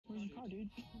Good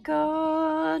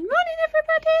morning,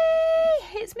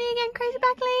 everybody. It's me again, Crazy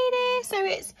Bag Lady. So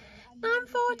it's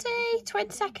 9:40,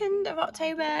 22nd of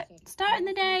October, starting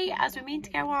the day as we mean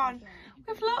to go on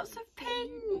with lots of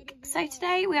pink. So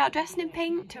today we are dressing in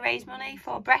pink to raise money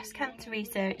for breast cancer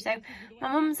research. So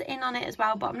my mum's in on it as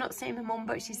well, but I'm not seeing my mum,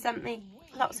 but she sent me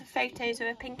lots of photos of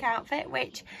a pink outfit,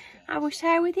 which I will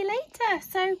share with you later.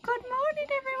 So good morning,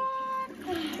 everyone.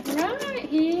 Right,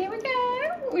 here we go.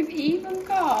 We've even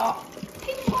got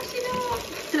pink washing up.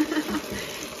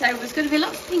 So there's going to be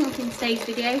lots of pink in today's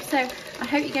video, so I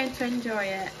hope you're going to enjoy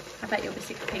it. I bet you'll be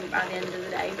sick of pink by the end of the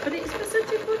day, but it's for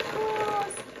such a good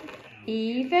cause.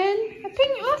 Even a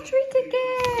pink lottery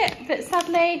ticket, but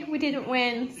sadly we didn't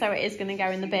win, so it is going to go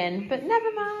in the bin, but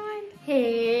never mind.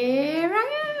 Here I am.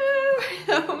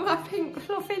 Oh, my pink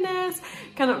fluffiness.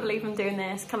 Cannot believe I'm doing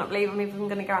this. Cannot believe I'm even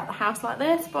going to go out the house like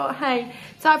this, but hey.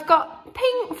 So I've got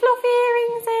pink fluffy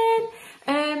earrings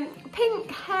in,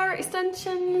 pink hair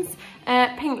extensions,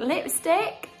 pink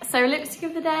lipstick. So lipstick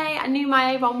of the day, I knew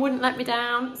my Avon wouldn't let me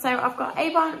down, so I've got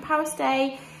Avon Power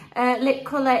Stay lip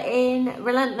colour in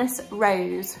Relentless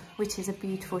Rose, which is a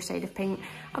beautiful shade of pink.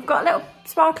 I've got a little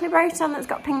sparkly brooch on that's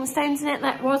got pink stones in it,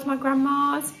 that was my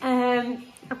grandma's.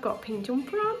 I've got a pink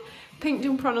jumper on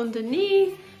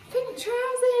underneath, pink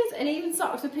trousers, and even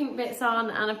socks with pink bits on,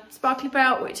 and a sparkly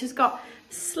belt which has got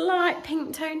slight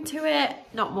pink tone to it,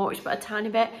 not much but a tiny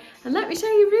bit. And let me show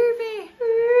you Ruby.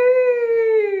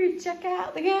 Ooh, check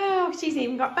out the girl, she's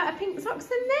even got better pink socks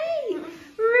than me.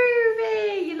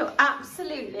 Ruby, you look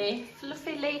absolutely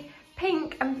fluffily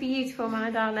pink and beautiful,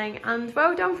 my darling, and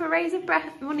well done for raising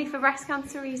money for breast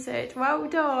cancer research. Well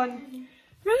done.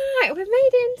 Right, we've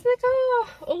made it into the car.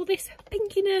 All this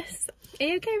pinkiness. Are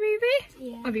you okay, Ruby?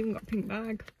 Yeah. I've even got a pink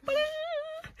bag.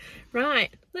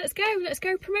 Right, let's go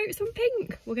promote some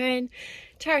pink. We're going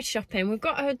charity shopping. We've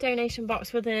got a donation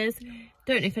box with us.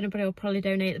 Don't know if anybody will probably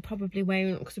donate. They probably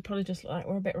won't, because we probably just look like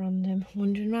we're a bit random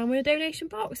wandering around with a donation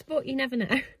box, but you never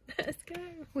know. Let's go.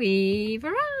 We've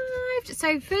arrived.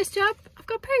 So first job, I've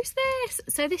got to post this.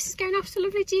 So this is going off to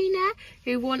lovely Jayne,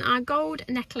 who won our gold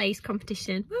necklace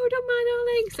competition. Well done, my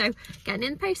darling. So getting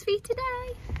in the post for you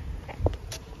today.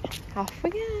 Off we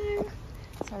go.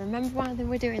 So remember why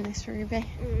we're doing this, Ruby?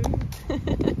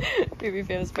 Ruby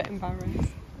feels a bit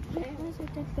embarrassed. It was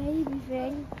with the baby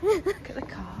thing. Look at the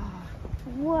car.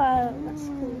 Whoa, that's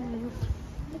cool.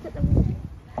 Look at the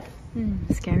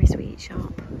Scary sweet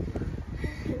shop.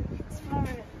 It's far.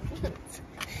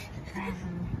 I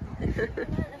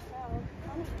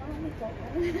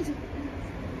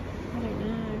don't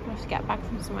know. We'll have to get back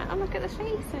from somewhere. Oh, look at the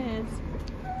faces.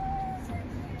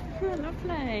 Oh,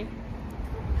 lovely.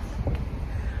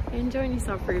 Are you enjoying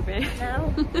yourself, Ruby?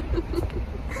 No.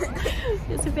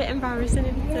 It's a bit embarrassing,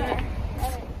 isn't it?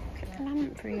 Look at the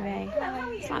lamp, Ruby.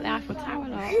 It's like the Eiffel Tower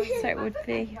lot, so it would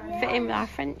be fit in with our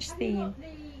French theme.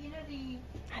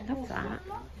 I love that.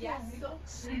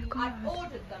 So good.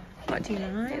 What do you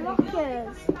like?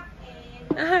 Lockers.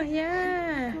 Oh,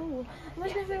 yeah. Cool.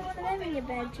 Imagine if we had one of them in your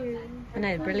bedroom. I know,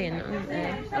 they're brilliant, aren't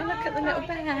they? Oh, look at the little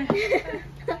bear.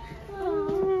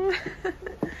 Oh.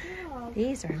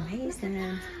 These are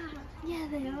amazing. Yeah,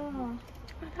 they are. Oh,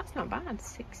 that's not bad.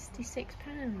 £66.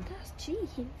 That's cheap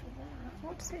for that.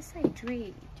 What does it say?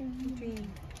 Dream.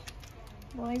 Dream.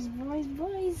 Boys, boys,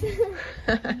 boys.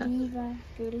 Diva,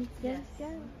 girly, yes, go.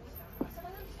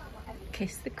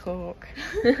 Kiss the cork.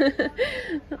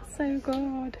 That's so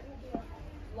good.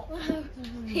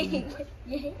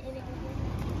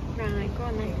 Right, go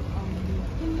on then.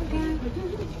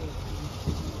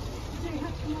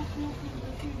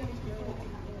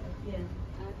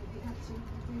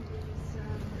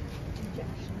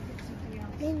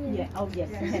 Yeah, oh yes,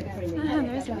 the head printing.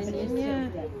 There is a minion, yeah.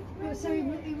 Oh, so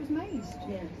he was mazed?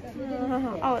 Yeah.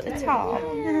 Oh, at the top.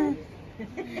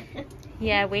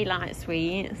 Yeah, we like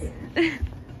sweets.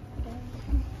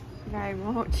 Very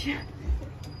much. So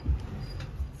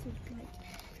like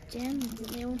gems and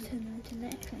they all turn into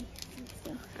necklaces and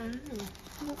stuff. Oh.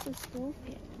 What's a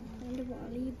scorpion? I wonder what a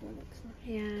Libra looks like.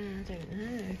 Yeah, I don't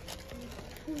know.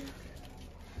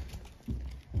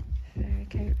 Furry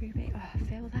coat, Ruby. Oh, I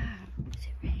feel that. Is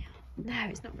it real? No,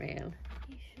 it's not real. Are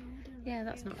you sure? Yeah,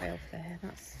 that's not real fur.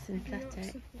 That's I don't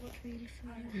synthetic. support really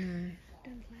far. No. I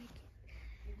don't like it.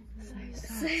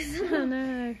 So soft. I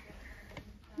know.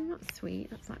 That's sweet.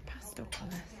 That's like pastel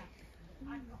colours.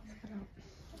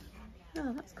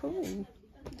 Oh, that's cool.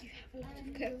 You have a lot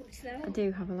of coats though. I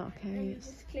do have a lot of coats.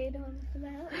 Just cleared on them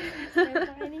out. There's no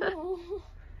buy anymore.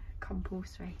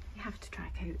 Compulsory. You have to try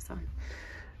coats on.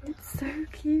 It's so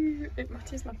cute. It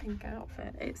matches my pink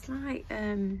outfit. It's like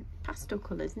pastel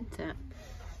colours, isn't it?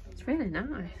 It's really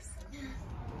nice.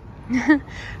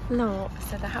 Look,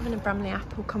 so they're having a Bramley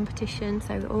apple competition,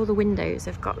 so all the windows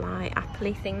have got like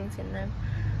appley things in them.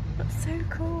 That's so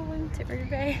cool, isn't it,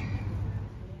 Ruby?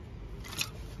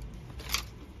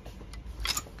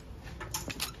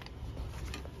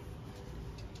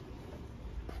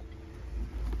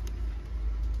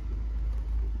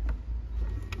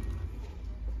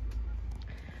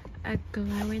 A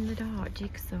glow-in-the-dark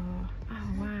jigsaw. Oh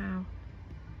wow.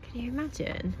 Can you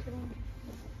imagine?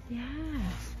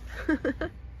 Yes.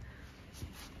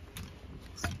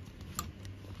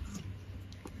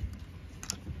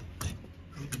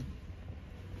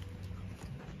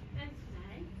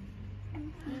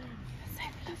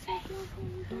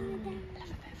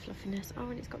 Fluffiness. Oh,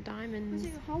 and it's got diamonds.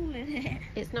 There's a hole in it.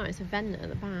 It's not, it's a vent at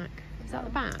the back. Is that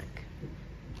the back?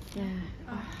 Yeah.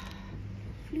 Oh,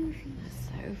 Fluffy. that's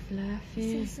so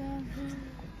fluffy. So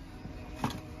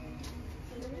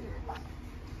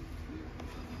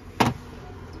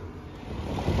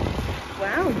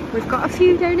Wow, we've got a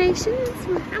few donations,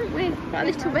 haven't we? Got a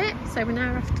little bit, so we're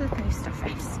now off to the post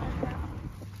office.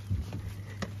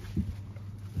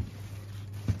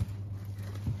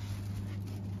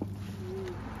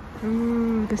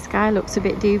 The sky looks a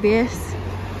bit dubious.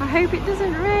 I hope it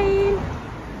doesn't rain.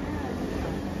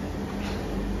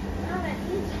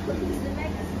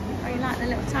 Oh, you like the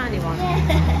little tiny one?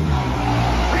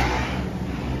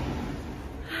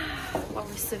 Well,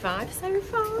 we've survived so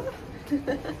far.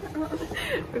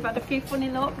 We've had a few funny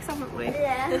looks, haven't we?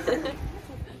 yeah.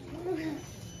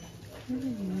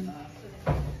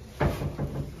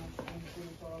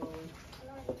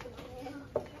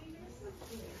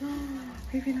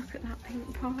 Ruby, look at that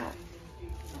pink pot.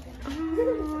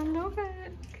 Oh, I love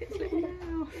it. It's little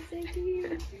mouth. It's so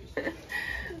cute.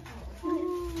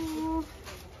 Oh.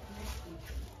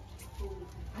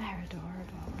 They're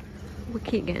adorable. We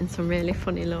keep getting some really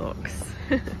funny looks.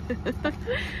 Do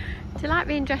you like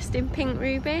being dressed in pink,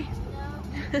 Ruby?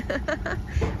 No.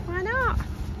 Why not?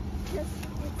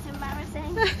 It's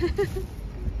embarrassing.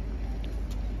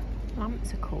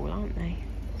 Lamps are cool, aren't they?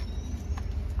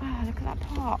 Oh, look at that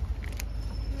pot.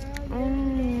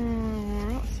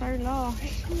 That's so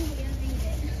lush.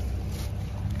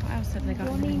 What else have they got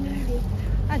in the window?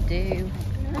 I do.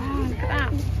 Oh, look at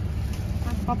that.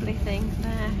 That bobbly thing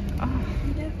there. Oh.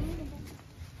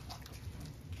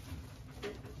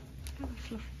 Have a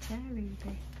fluffy chair,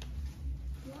 Ruby.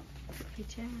 Fluffy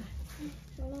chair.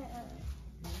 Oh,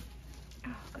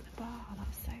 look at the bar.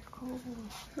 That's so cool.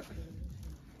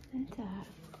 Isn't it?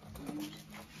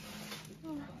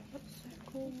 Oh, that's so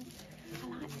cool. I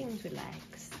like things with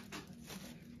legs.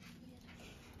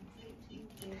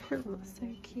 That's so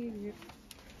cute.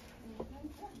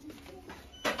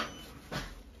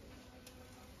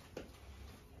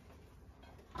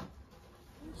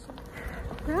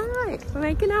 Right, we're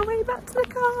making our way back to the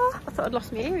car. I thought I'd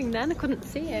lost my earring then, I couldn't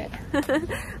see it.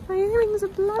 My earrings are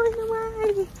blowing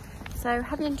away. So,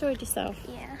 have you enjoyed yourself?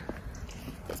 Yeah.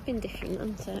 It's been different,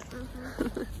 hasn't it?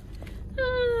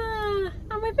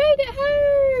 And we've made it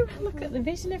home. Look at the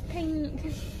vision of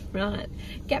pink. Right,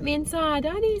 get me inside.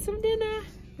 I need some dinner.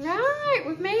 Right,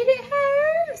 we've made it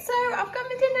home. So I've got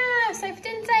my dinner. So for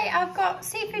dinner today, I've got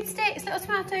seafood sticks, little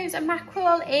tomatoes and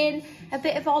mackerel in a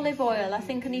bit of olive oil. I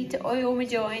think I need to oil my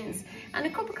joints. And a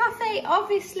cup of coffee,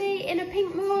 obviously in a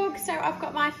pink mug. So I've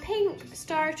got my pink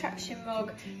Star Attraction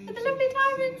mug with the lovely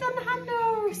diamonds on the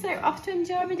handle. So off to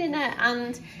enjoy my dinner.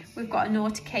 And we've got a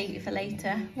naughty cake for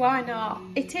later. Why not?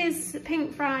 It is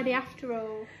Pink Friday after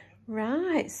all.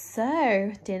 Right,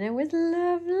 so dinner was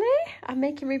lovely. I'm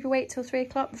making Ruby wait till 3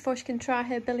 o'clock before she can try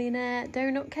her billionaire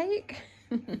donut cake.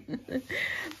 Look,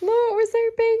 we're so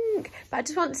pink. But I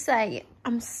just want to say,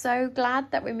 I'm so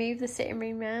glad that we moved the sitting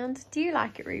room round. Do you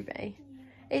like it, Ruby?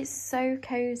 It's so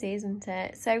cosy, isn't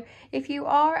it? So if you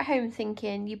are at home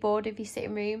thinking you're bored of your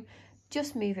sitting room,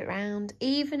 just move it round.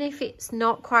 Even if it's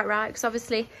not quite right, because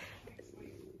obviously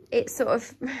it's sort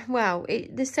of, well,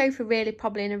 the sofa really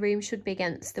probably in a room should be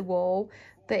against the wall,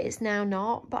 but it's now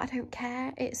not. But I don't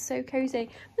care. It's so cosy.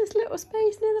 This little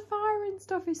space near the fire and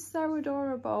stuff is so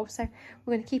adorable. So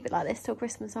we're going to keep it like this till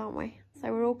Christmas, aren't we?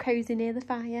 So we're all cosy near the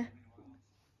fire.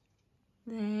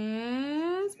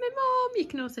 There's my mum. You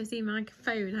can also see my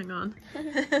phone. Hang on.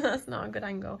 That's not a good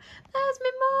angle. There's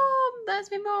my mum.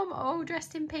 There's my mum, all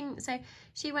dressed in pink. So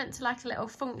she went to like a little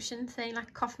function thing, like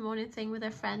a coffee morning thing with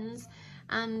her friends.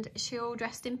 And she all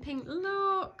dressed in pink.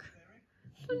 Look,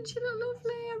 doesn't she look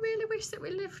lovely? I really wish that we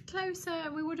lived closer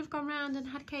and we would have gone round and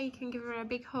had cake and given her a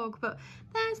big hug. But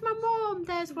there's my mum.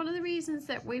 There's one of the reasons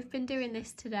that we've been doing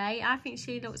this today. I think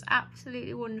she looks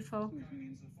absolutely wonderful.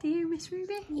 Do you, Miss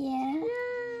Ruby? Yeah.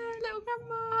 Yeah, little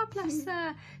grandma, bless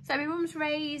her. So my mum's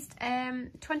raised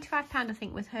 £25 I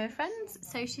think with her friends,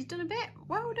 so she's done a bit.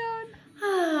 Well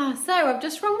done. So I've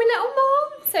just rung my little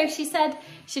mum. So she said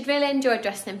she'd really enjoyed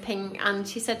dressing in pink, and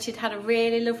she said she'd had a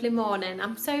really lovely morning.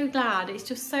 I'm so glad, it's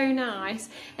just so nice.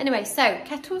 Anyway, so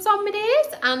kettle's on my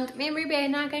ears, and me and Ruby are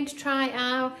now going to try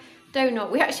our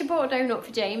donut. We actually bought a donut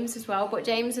for James as well, but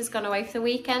James has gone away for the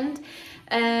weekend.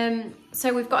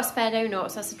 So we've got a spare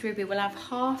donut, so I said to Ruby, we'll have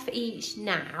half each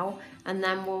now, and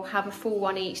then we'll have a full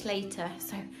one each later.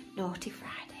 So naughty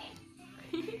Friday.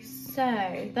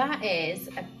 So that is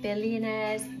a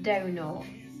billionaire's donut.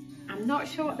 I'm not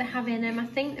sure what they have in them. I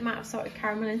think they might have sort of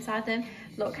caramel inside them.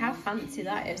 Look how fancy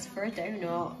that is for a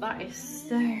donut. That is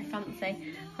so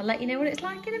fancy. I'll let you know what it's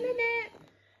like in a minute.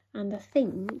 And I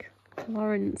think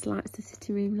Florence likes the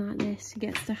sitting room like this. She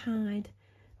gets to hide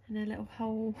in a little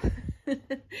hole.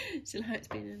 She likes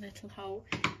being in a little hole.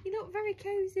 You look very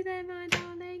cosy there, my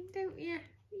darling, don't you?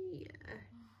 Yeah.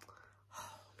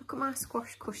 Oh, look at my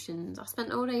squash cushions. I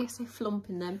spent all day yesterday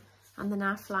flumping them, and they're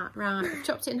now flat. Right, I've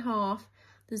chopped it in half.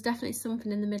 There's definitely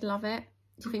something in the middle of it.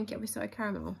 Do you think it'll be sort of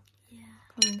caramel? Yeah.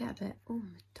 Come on, get a bit. Oh,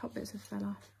 my top bits have fell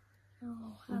off.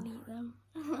 Oh, I'll eat them.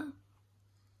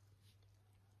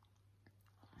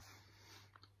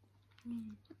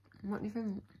 What do you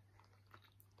think?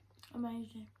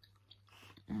 Amazing.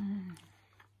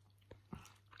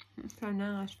 It's so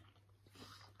nice,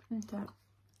 isn't it?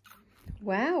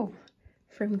 Wow,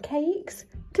 from cakes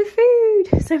to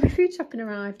food. So my food shopping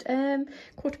arrived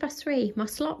 3:15. My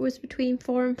slot was between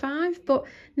 4 and 5, but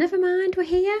never mind, we're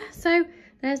here. So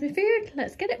there's my food.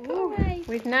 Let's get it put away.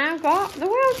 We've now got the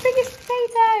world's biggest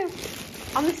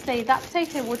potato. Honestly, that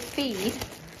potato would feed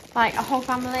like a whole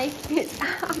family. It's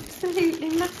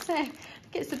absolutely massive.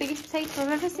 It's the biggest potato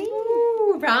I've ever seen.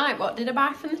 Ooh, right, what did I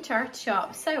buy from the charity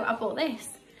shop? So I bought this.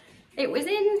 It was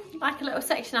in like a little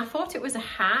section. I thought it was a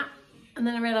hat, and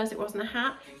then I realised it wasn't a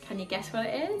hat. Can you guess what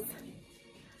it is?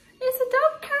 It's a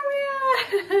dog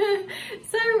carrier.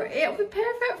 So it'll be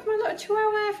perfect for my little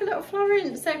chihuahua, for little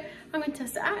Florence. So I'm going to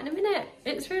test it out in a minute.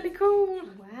 It's really cool.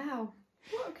 Wow.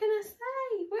 What can I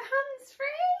say? We're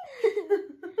hands-free.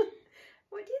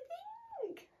 What do you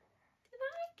think? Do you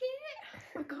like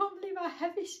it? I can't believe how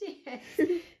heavy she is.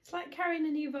 It's like carrying a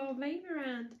newborn baby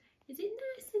around. Is it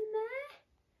nice in there?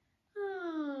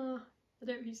 Oh, I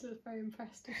don't think she looks very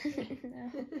impressed.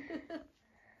 No.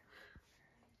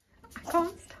 I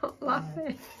can't stop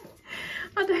laughing.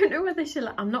 I don't know whether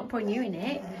she'll. I'm not putting you in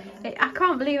it. I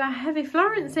can't believe how heavy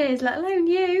Florence is, let alone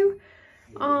you.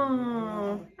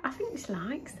 Oh, I think she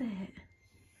likes it.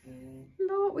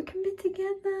 Look, we can be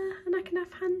together and I can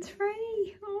have hands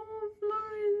free. Oh,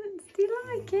 Florence, do you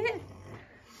like it?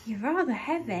 You're rather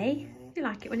heavy. You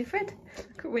like it, Winifred?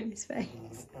 Look at Winnie's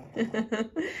face.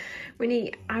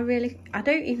 Winnie, I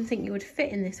don't even think you would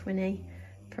fit in this, Winnie,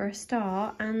 for a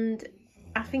start, and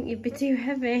I think you'd be too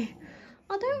heavy.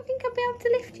 I don't think I'll be able to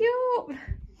lift you up.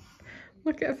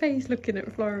 Look at her face looking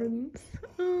at Florence.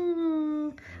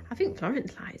 Oh, I think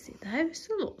Florence likes it though.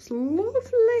 Still looks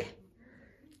lovely.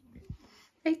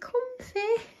 Are you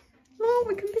comfy? Oh,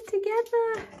 we can be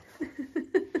together.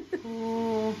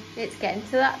 Oh, it's getting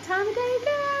to that time of day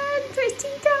again. So it's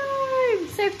tea time.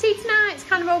 So for tea tonight, it's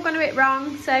kind of all gone a bit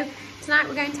wrong. So tonight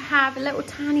we're going to have a little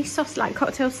tiny sausage, like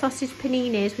cocktail sausage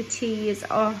paninis with cheese.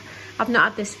 Oh, I've not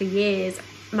had this for years.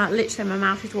 Literally my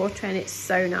mouth is watering. It's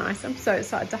so nice. I'm so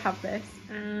excited to have this.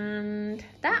 And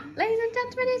that, ladies and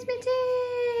gentlemen, is my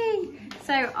tea.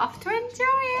 So off to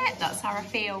enjoy it. That's how I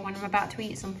feel when I'm about to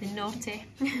eat something naughty.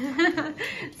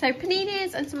 So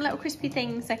paninis and some little crispy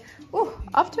things. So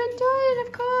off to enjoy it,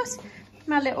 of course.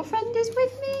 My little friend is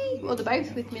with me. Well, they're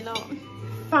both with me, lot.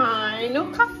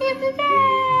 Final coffee of the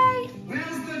day.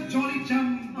 Where's the jolly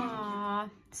jump? Aww,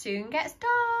 soon gets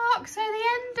dark, so the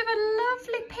end of a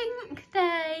lovely pink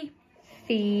day.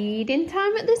 Feeding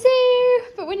time at the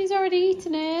zoo, but Winnie's already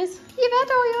eaten hers. You've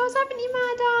had all yours, haven't you,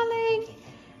 my darling?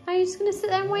 Are you just going to sit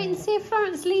there and wait and see if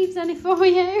Florence leaves any for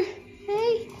you?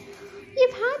 Hey,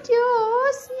 you've had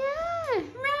yours, yeah.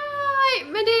 Right,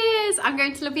 my dears, I'm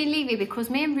going to Love You and Leave You because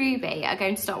me and Ruby are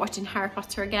going to start watching Harry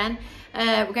Potter again.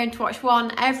 We're going to watch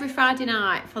one every Friday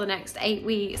night for the next 8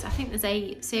 weeks. I think there's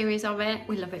 8 series of it.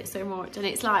 We love it so much, and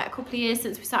it's like a couple of years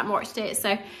since we sat and watched it,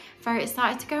 so very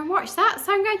excited to go and watch that.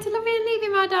 So I'm going to Love You and Leave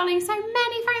You, my darling. So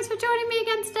many thanks for joining me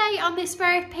again today on this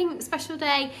very pink special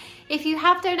day. If you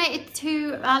have donated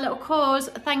to our little cause,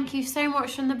 thank you so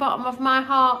much from the bottom of my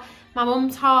heart. my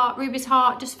mum's heart, Ruby's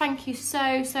heart. Just thank you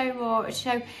so much.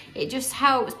 So it just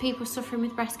helps people suffering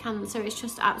with breast cancer. It's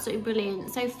just absolutely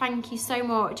brilliant. So thank you so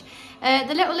much.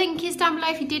 The little link is down below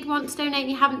if you did want to donate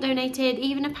and you haven't donated.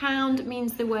 Even £1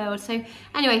 means the world. So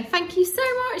anyway, thank you so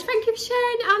much. Thank you for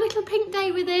sharing our little pink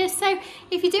day with us. So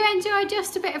if you do enjoy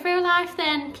just a bit of real life,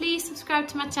 then please subscribe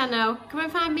to my channel. Come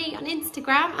and find me on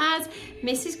Instagram as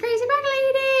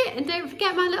mrscrazybaglady, and don't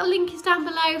forget my little link is down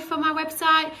below for my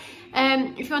website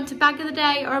if you want a bag of the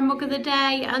day or a mug of the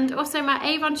day, and also my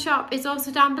Avon shop is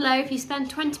also down below. If you spend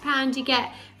 £20 you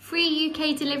get free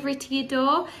UK delivery to your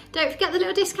door. Don't forget the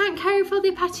little discount code for the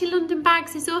Apache London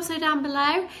bags is also down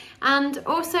below, and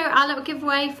also our little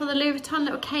giveaway for the Louis Vuitton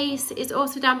little case is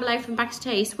also down below from Bags to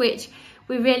Taste, which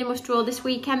we really must draw this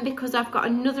weekend because I've got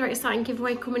another exciting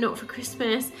giveaway coming up for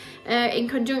Christmas in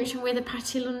conjunction with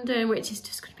Apache London, which is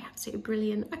just going to be absolutely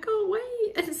brilliant. I can't wait.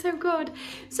 It's so good.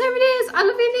 So it is. I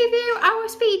love you, leave you. I will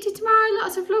speak to you tomorrow.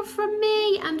 Lots of love from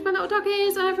me and my little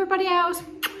doggies and everybody else.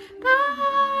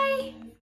 Bye.